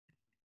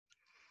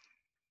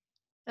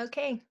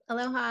Okay,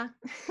 aloha.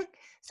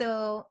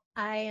 So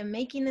I am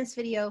making this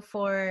video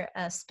for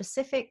a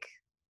specific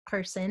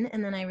person,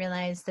 and then I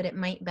realized that it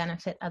might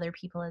benefit other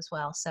people as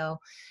well. So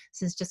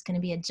this is just going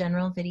to be a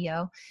general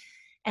video.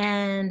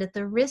 And at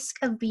the risk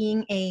of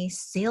being a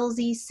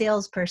salesy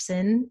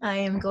salesperson, I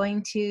am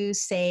going to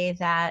say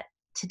that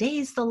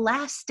today's the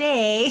last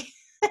day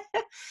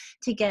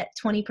to get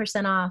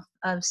 20% off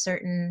of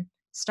certain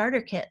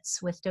starter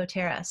kits with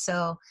doTERRA.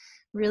 So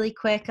really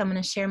quick, I'm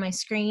going to share my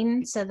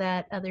screen so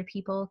that so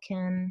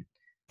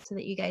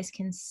that you guys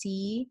can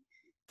see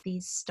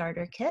these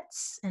starter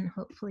kits, and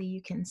hopefully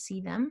you can see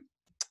them.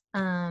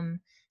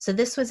 So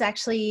this was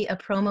actually a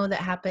promo that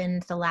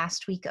happened the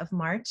last week of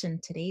March,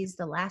 and today's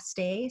the last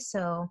day.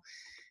 So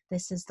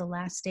this is the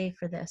last day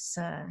for this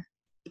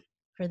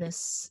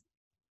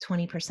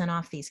 20%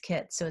 off these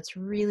kits. So it's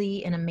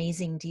really an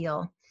amazing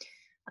deal.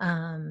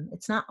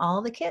 It's not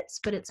all the kits,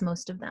 but it's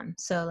most of them.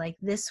 So like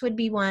this would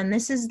be one.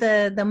 This is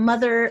the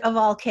mother of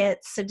all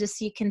kits. So just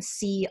so you can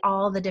see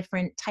all the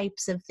different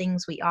types of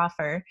things we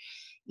offer,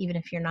 even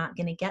if you're not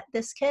going to get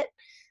this kit.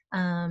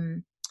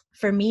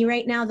 For me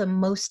right now, the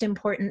most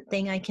important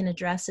thing I can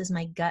address is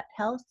my gut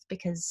health,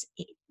 because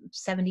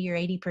 70 or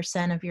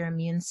 80% of your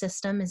immune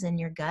system is in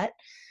your gut.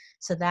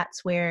 So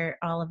that's where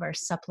all of our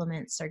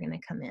supplements are going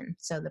to come in.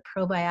 So the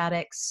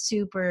probiotics,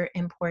 super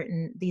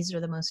important. These are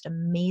the most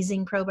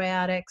amazing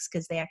probiotics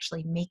because they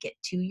actually make it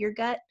to your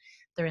gut.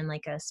 They're in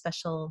like a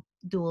special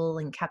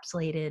dual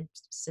encapsulated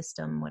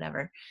system,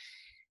 whatever.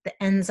 The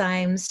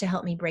enzymes to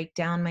help me break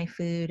down my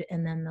food,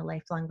 and then the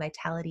lifelong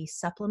vitality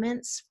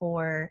supplements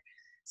for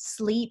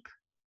sleep,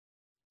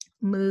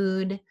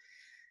 mood,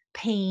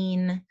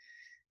 pain,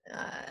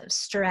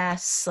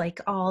 stress, like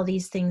all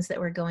these things that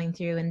we're going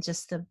through, and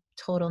just the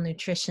total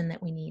nutrition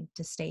that we need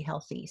to stay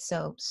healthy.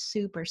 So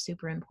super,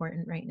 super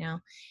important right now.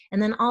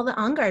 And then all the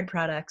On Guard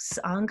products.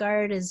 On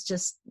Guard is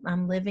just,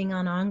 I'm living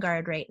on On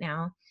Guard right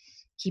now,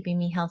 keeping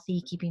me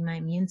healthy, keeping my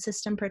immune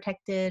system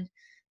protected.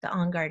 The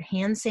On Guard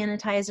hand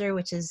sanitizer,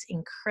 which is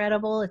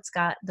incredible. It's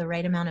got the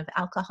right amount of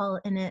alcohol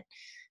in it,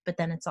 but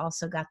then it's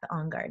also got the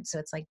On Guard. So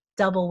it's like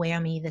double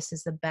whammy. This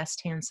is the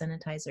best hand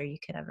sanitizer you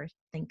could ever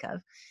think of.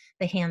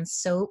 The hand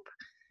soap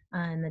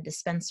and the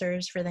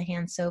dispensers for the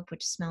hand soap,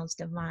 which smells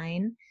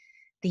divine.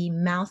 The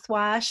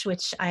mouthwash,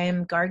 which I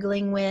am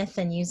gargling with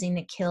and using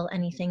to kill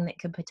anything that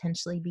could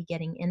potentially be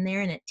getting in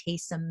there, and it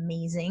tastes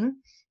amazing.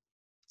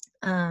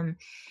 And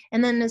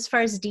then as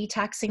far as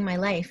detoxing my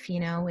life,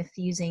 with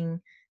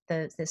using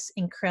this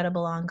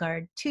incredible On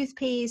Guard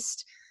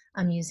toothpaste,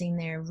 I'm using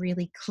their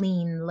really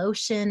clean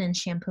lotion and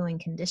shampoo and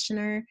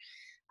conditioner,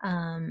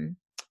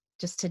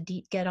 just to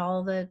get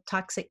all the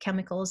toxic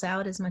chemicals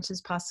out as much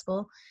as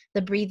possible.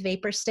 The Breathe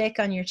Vapor Stick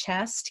on your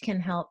chest can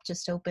help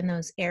just open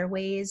those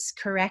airways.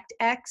 Correct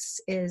X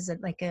is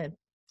like a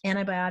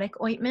antibiotic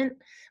ointment,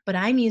 but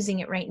I'm using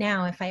it right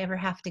now. If I ever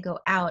have to go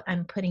out,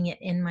 I'm putting it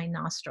in my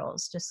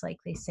nostrils, just like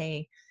they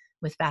say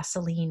with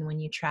Vaseline when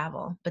you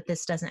travel, but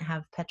this doesn't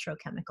have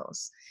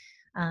petrochemicals.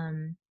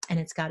 And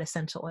it's got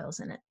essential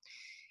oils in it.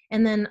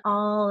 And then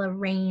a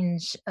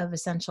range of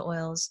essential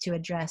oils to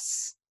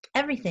address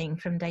everything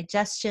from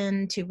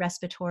digestion to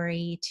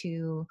respiratory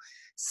to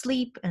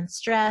sleep and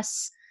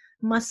stress,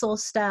 muscle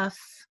stuff,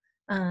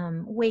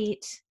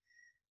 weight,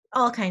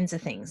 all kinds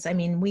of things. I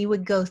mean, we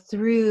would go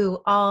through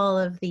all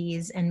of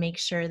these and make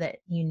sure that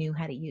you knew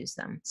how to use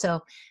them.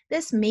 So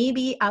this may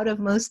be out of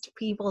most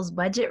people's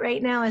budget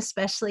right now,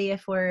 especially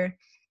if we're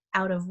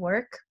out of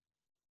work.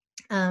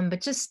 But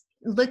just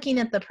looking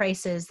at the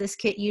prices, this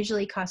kit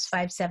usually costs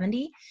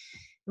 $570.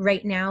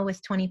 Right now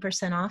with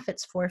 20% off,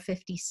 it's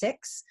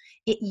 $456.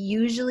 It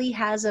usually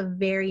has a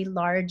very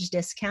large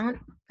discount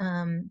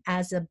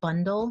as a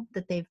bundle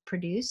that they've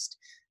produced,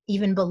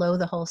 even below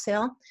the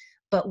wholesale.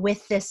 But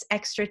with this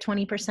extra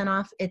 20%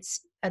 off,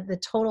 it's the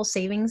total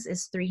savings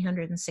is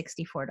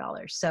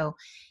 $364. So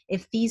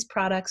if these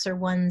products are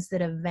ones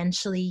that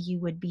eventually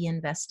you would be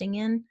investing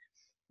in,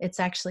 it's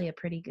actually a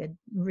pretty good,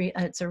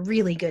 it's a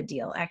really good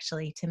deal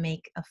actually to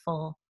make a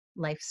full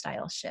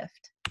lifestyle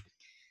shift.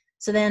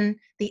 So then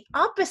the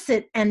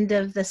opposite end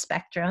of the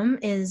spectrum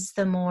is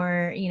the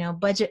more,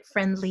 budget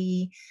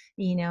friendly,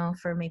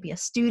 for maybe a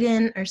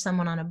student or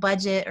someone on a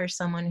budget or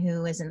someone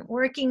who isn't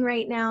working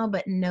right now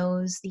but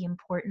knows the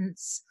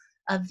importance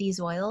of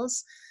these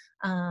oils.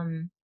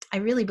 I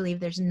really believe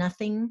there's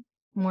nothing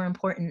more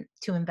important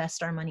to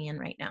invest our money in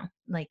right now.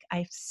 Like,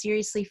 I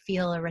seriously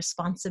feel a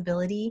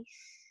responsibility,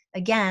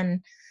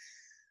 again,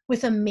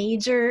 with a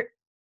major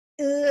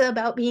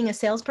about being a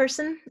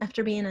salesperson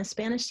after being a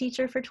Spanish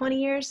teacher for 20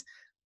 years.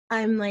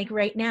 I'm like,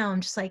 right now,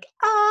 I'm just like,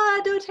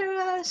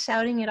 doTERRA,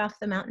 shouting it off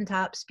the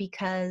mountaintops,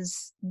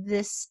 because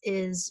this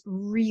is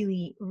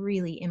really,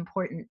 really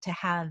important to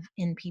have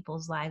in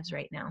people's lives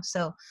right now.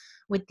 So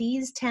with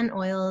these 10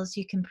 oils,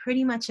 you can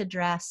pretty much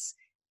address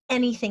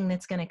anything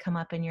that's going to come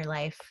up in your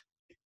life.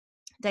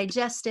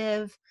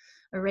 Digestive,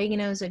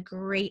 oregano is a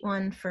great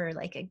one for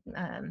like a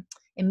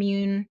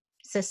immune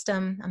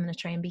system. I'm going to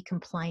try and be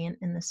compliant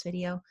in this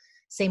video.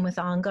 Same with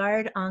On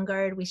Guard. On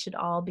Guard, we should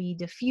all be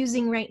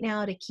diffusing right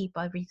now to keep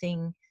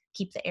everything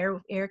keep the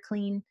air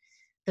clean.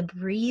 The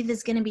Breathe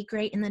is going to be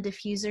great in the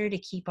diffuser to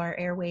keep our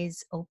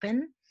airways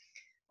open.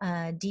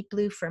 Deep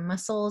Blue for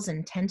muscles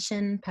and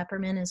tension,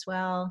 peppermint as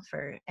well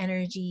for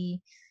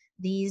energy.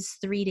 These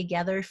three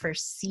together for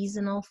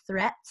seasonal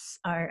threats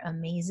are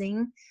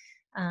amazing.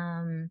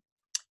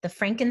 The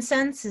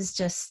frankincense is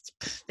just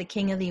the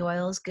king of the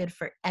oils, good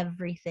for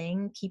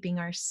everything, keeping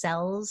our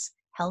cells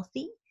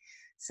healthy.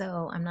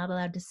 So I'm not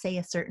allowed to say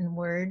a certain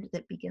word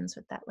that begins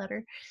with that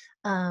letter.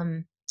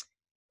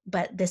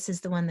 But this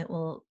is the one that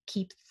will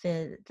keep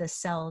the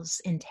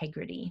cell's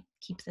integrity,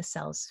 keep the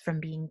cells from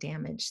being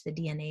damaged, the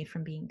DNA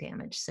from being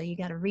damaged. So you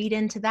got to read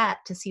into that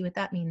to see what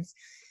that means.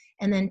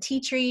 And then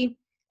tea tree,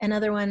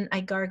 another one,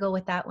 I gargle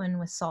with that one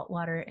with salt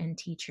water and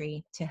tea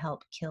tree to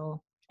help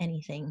kill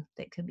anything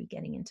that could be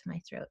getting into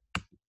my throat.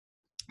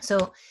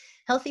 So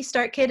Healthy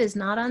Start Kit is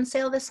not on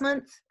sale this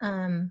month,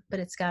 but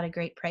it's got a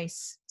great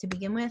price to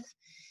begin with.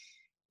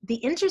 The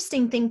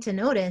interesting thing to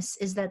notice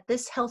is that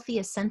this Healthy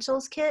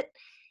Essentials Kit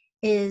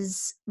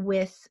is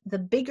with the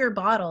bigger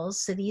bottles.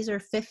 So these are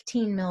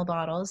 15 ml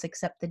bottles,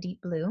 except the Deep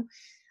Blue,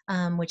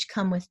 which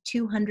come with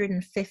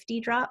 250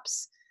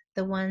 drops.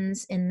 The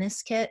ones in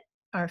this kit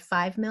are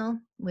 5 ml,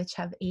 which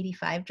have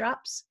 85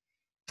 drops.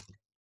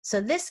 So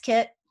this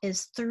kit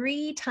is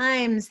 3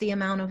 times the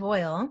amount of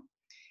oil,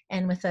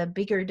 and with a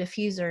bigger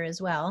diffuser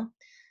as well,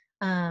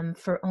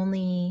 for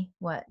only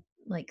what,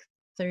 like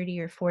 $30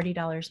 or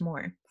 $40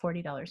 more,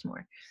 $40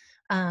 more.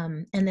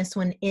 And this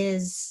one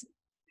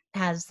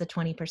has the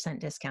 20%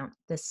 discount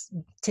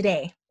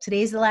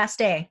today's the last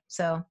day,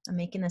 so I'm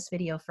making this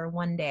video for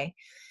one day.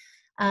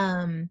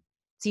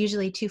 It's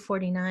usually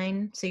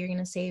 $249, so you're going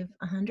to save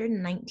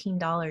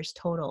 $119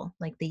 total,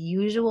 like the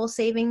usual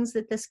savings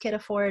that this kit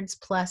affords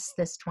plus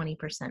this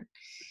 20%.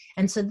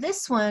 And so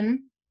this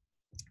one,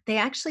 they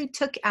actually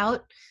took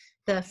out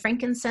the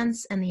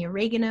frankincense and the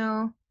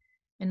oregano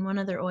and one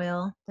other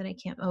oil that I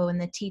can't,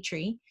 and the tea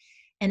tree,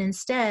 and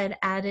instead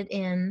added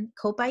in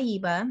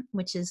copaiba,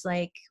 which is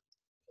like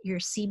your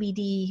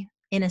CBD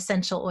in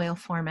essential oil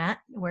format.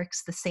 It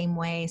works the same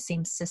way,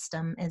 same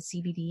system as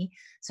CBD.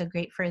 So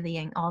great for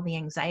all the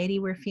anxiety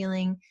we're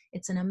feeling.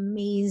 It's an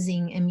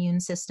amazing immune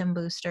system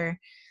booster.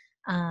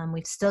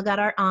 We've still got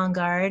our On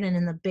Guard and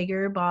in the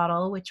bigger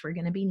bottle, which we're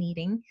going to be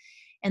needing.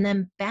 And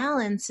then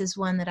Balance is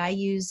one that I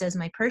use as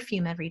my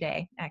perfume every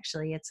day.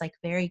 Actually, it's like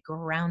very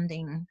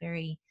grounding,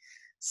 very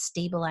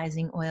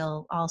stabilizing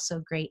oil,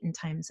 also great in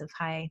times of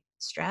high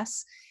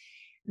stress.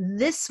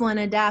 This one,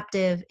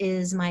 Adaptive,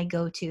 is my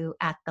go-to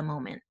at the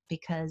moment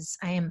because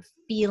I am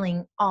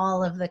feeling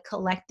all of the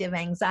collective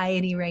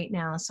anxiety right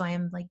now. So I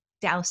am like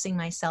dousing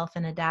myself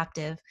in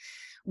Adaptive,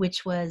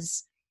 which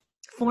was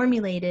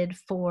formulated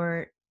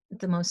for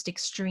the most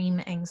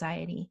extreme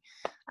anxiety.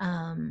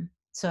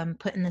 So I'm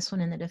putting this one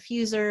in the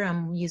diffuser.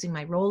 I'm using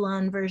my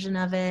roll-on version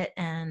of it.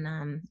 And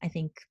I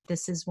think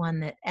this is one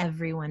that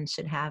everyone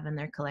should have in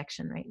their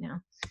collection right now.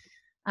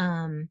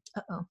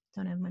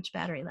 Don't have much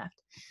battery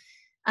left.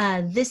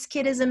 This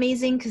kit is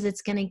amazing because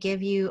it's going to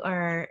give you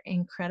our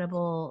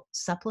incredible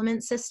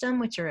supplement system,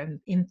 which are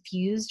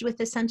infused with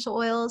essential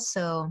oils.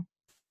 So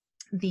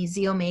the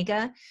Z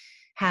Omega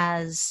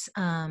has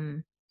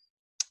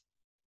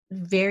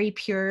very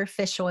pure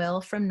fish oil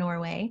from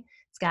Norway.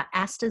 It's got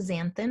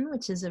astaxanthin,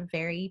 which is a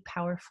very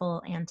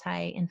powerful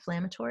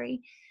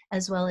anti-inflammatory,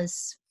 as well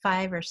as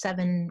 5 or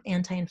 7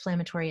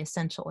 anti-inflammatory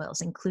essential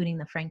oils, including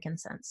the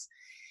frankincense.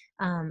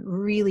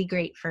 Really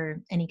great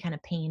for any kind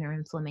of pain or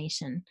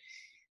inflammation.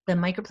 The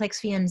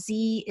Microplex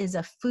VMZ is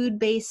a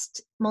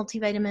food-based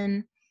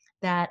multivitamin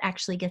that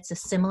actually gets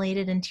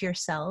assimilated into your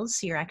cells.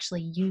 So you're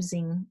actually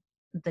using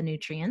the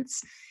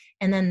nutrients.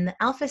 And then the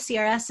Alpha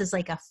CRS is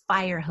like a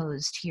fire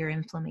hose to your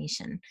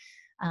inflammation.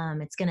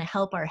 It's going to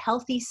help our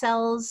healthy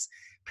cells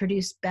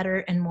produce better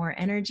and more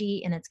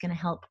energy, and it's going to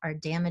help our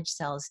damaged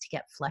cells to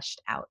get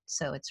flushed out.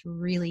 So it's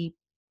really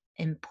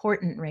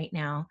important right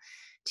now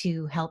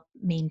to help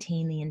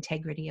maintain the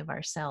integrity of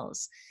our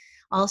cells.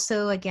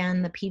 Also,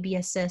 again, the PB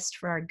Assist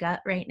for our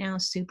gut right now,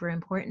 super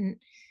important.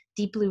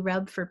 Deep Blue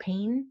Rub for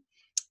pain,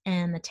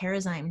 and the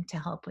Terrazyme to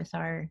help with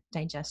our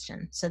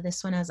digestion. So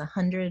this one has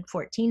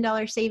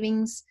 $114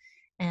 savings,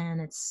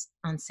 and it's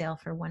on sale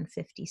for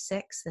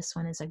 $156. This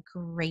one is a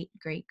great.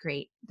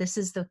 This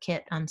is the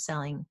kit I'm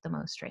selling the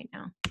most right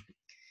now.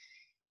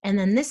 And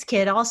then this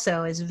kit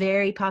also is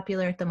very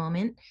popular at the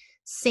moment.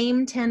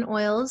 Same 10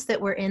 oils that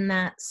were in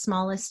that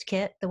smallest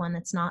kit, the one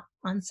that's not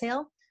on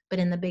sale, but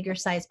in the bigger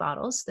size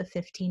bottles, the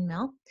 15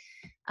 ml.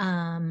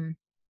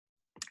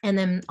 And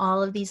then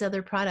all of these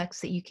other products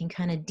that you can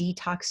kind of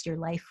detox your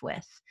life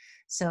with.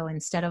 So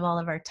instead of all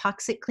of our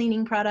toxic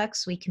cleaning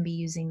products, we can be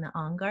using the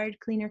On Guard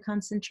Cleaner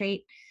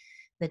Concentrate,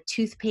 the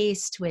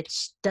toothpaste,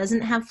 which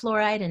doesn't have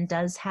fluoride and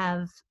does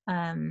have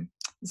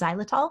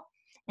xylitol,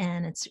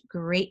 and it's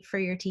great for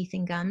your teeth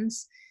and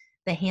gums.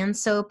 The hand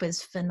soap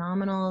is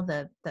phenomenal,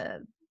 the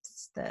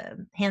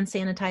hand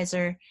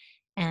sanitizer,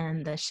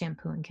 and the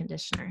shampoo and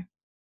conditioner.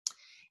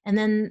 And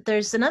then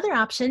there's another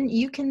option.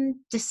 You can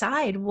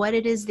decide what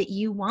it is that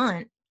you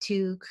want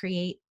to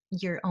create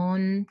your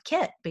own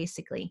kit,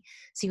 basically.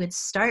 So you would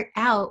start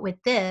out with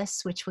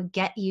this, which would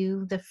get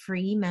you the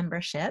free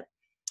membership.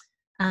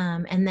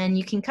 And then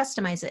you can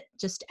customize it,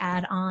 just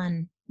add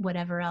on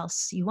whatever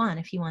else you want.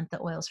 If you want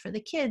the oils for the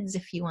kids,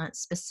 if you want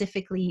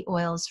specifically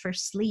oils for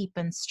sleep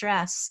and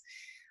stress,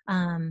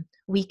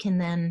 we can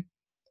then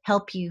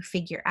help you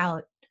figure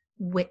out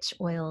which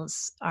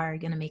oils are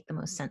going to make the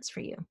most sense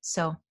for you.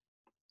 So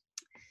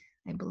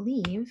I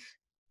believe,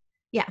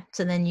 yeah,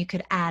 so then you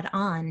could add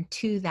on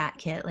to that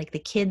kit, like the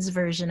kids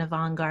version of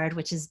On Guard,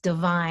 which is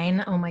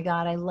divine. Oh my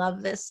God, I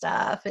love this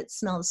stuff. It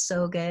smells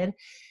so good.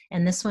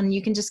 And this one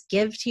you can just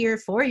give to your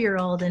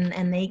 4-year-old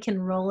and they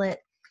can roll it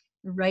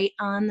right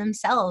on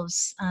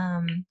themselves.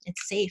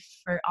 It's safe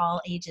for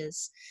all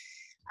ages.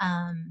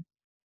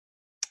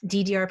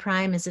 DDR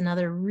Prime is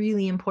another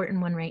really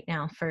important one right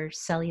now for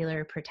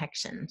cellular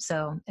protection.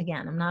 So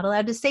again, I'm not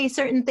allowed to say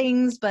certain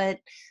things, but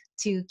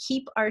to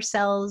keep our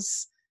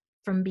cells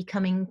from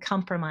becoming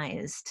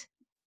compromised.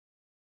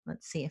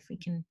 Let's see if we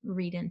can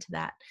read into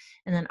that.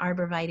 And then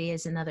Arborvitae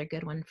is another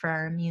good one for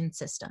our immune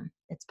system.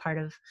 It's part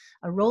of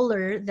a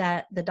roller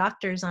that the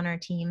doctors on our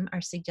team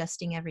are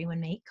suggesting everyone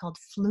make called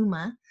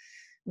Fluma,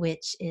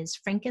 which is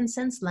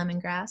frankincense,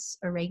 lemongrass,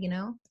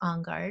 oregano,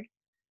 On Guard,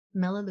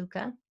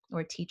 melaleuca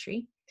or tea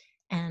tree,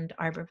 and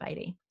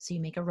Arborvitae. So you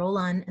make a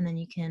roll-on and then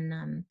you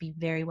can be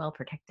very well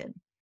protected.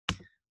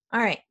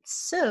 All right,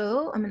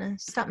 so I'm gonna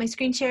stop my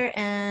screen share,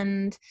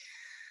 and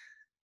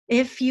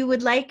if you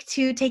would like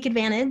to take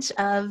advantage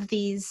of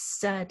these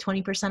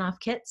 20% off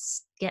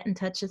kits, get in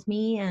touch with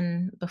me,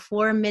 and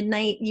before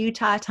midnight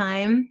Utah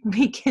time,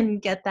 we can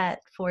get that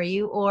for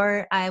you,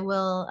 or I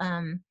will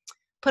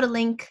put a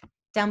link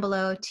down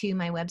below to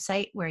my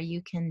website where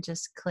you can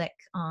just click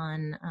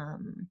on,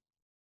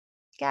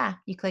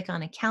 you click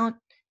on account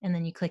and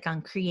then you click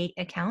on create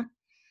account,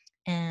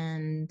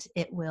 and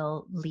it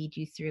will lead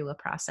you through a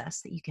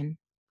process that you can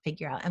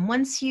figure out. And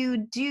once you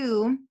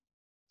do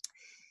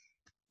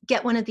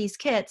get one of these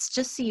kits,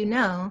 just so you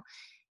know,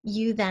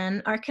 you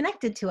then are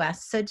connected to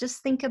us. So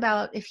just think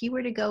about if you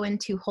were to go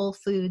into Whole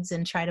Foods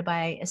and try to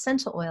buy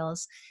essential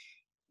oils,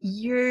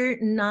 you're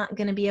not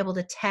going to be able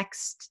to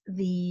text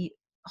the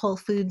Whole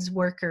Foods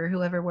worker,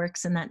 whoever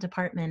works in that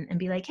department, and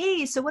be like,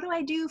 hey, so what do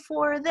I do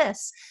for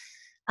this?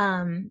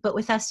 But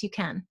with us, you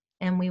can.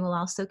 And we will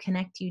also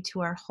connect you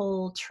to our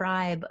whole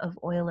tribe of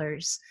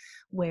oilers,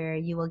 where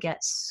you will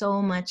get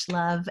so much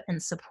love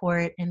and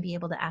support and be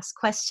able to ask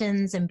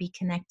questions and be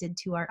connected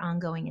to our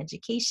ongoing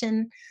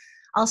education.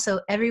 Also,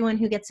 everyone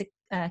who gets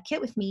a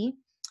kit with me,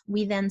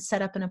 we then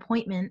set up an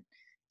appointment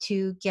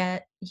to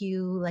get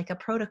you like a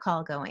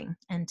protocol going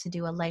and to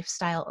do a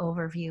lifestyle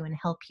overview and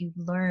help you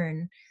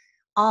learn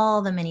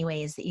all the many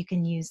ways that you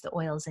can use the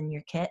oils in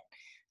your kit.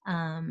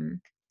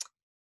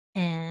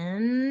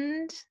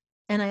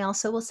 And I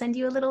also will send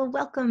you a little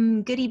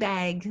welcome goodie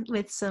bag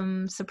with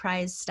some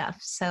surprise stuff.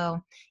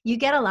 So you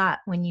get a lot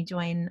when you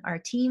join our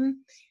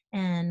team,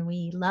 and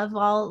we love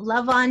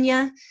on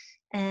you.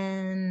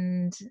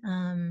 And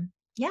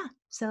yeah,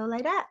 so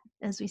like that,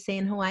 as we say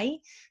in Hawaii.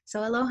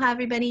 So aloha,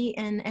 everybody,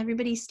 and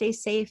everybody stay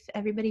safe.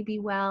 Everybody be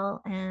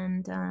well,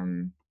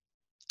 and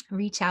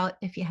reach out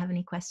if you have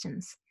any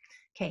questions.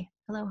 Okay,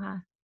 aloha.